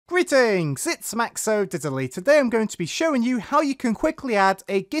Greetings, it's Maxo Diddly. Today I'm going to be showing you how you can quickly add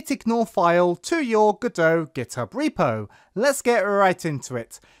a Gitignore file to your Godot GitHub repo. Let's get right into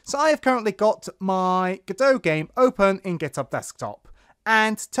it. So I have currently got my Godot game open in GitHub Desktop.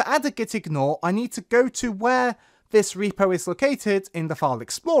 And to add a Gitignore, I need to go to where this repo is located in the File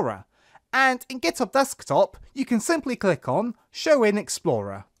Explorer. And in GitHub Desktop, you can simply click on Show in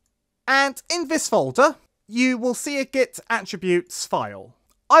Explorer. And in this folder, you will see a Git attributes file.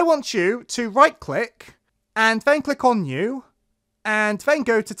 I want you to right click and then click on New and then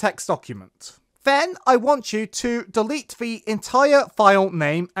go to Text Document. Then I want you to delete the entire file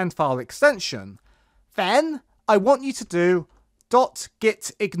name and file extension. Then I want you to do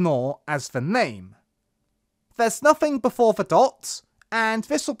 .gitignore as the name. There's nothing before the dot, and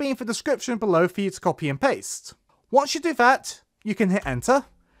this will be in the description below for you to copy and paste. Once you do that, you can hit enter,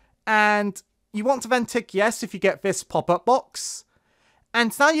 and you want to then tick yes if you get this pop-up box.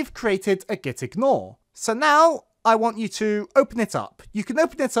 And now you've created a Gitignore. So now I want you to open it up. You can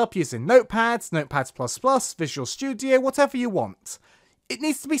open it up using Notepad, Notepad++, Visual Studio, whatever you want. It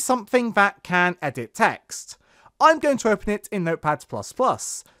needs to be something that can edit text. I'm going to open it in Notepad++.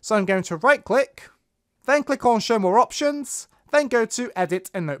 So I'm going to right click, then click on Show More Options, then go to Edit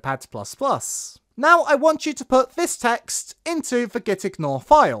in Notepad++. Now I want you to put this text into the Gitignore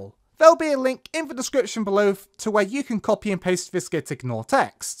file. There'll be a link in the description below to where you can copy and paste this Gitignore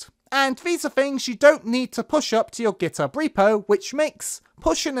text. And these are things you don't need to push up to your GitHub repo, which makes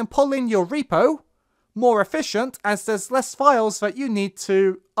pushing and pulling your repo more efficient as there's less files that you need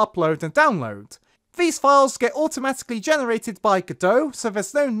to upload and download. These files get automatically generated by Godot, so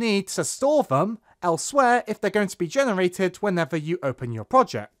there's no need to store them elsewhere if they're going to be generated whenever you open your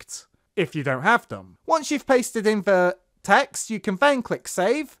project, if you don't have them. Once you've pasted in the text, you can then click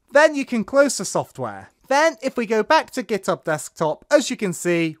save, then you can close the software. Then if we go back to GitHub Desktop, as you can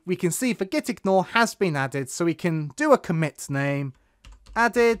see, we can see the Gitignore has been added, so we can do a commit name,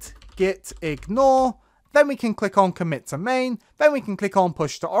 added Gitignore, then we can click on commit to main, then we can click on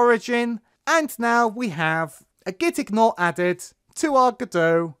push to origin, and now we have a Gitignore added to our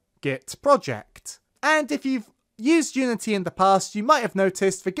Godot Git project. And if you've used Unity in the past, you might have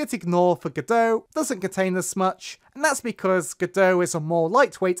noticed the Gitignore for Godot doesn't contain as much, and that's because Godot is a more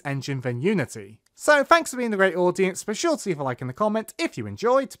lightweight engine than Unity. So thanks for being a great audience, be sure to leave a like in the comment if you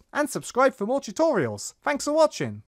enjoyed, and subscribe for more tutorials. Thanks for watching!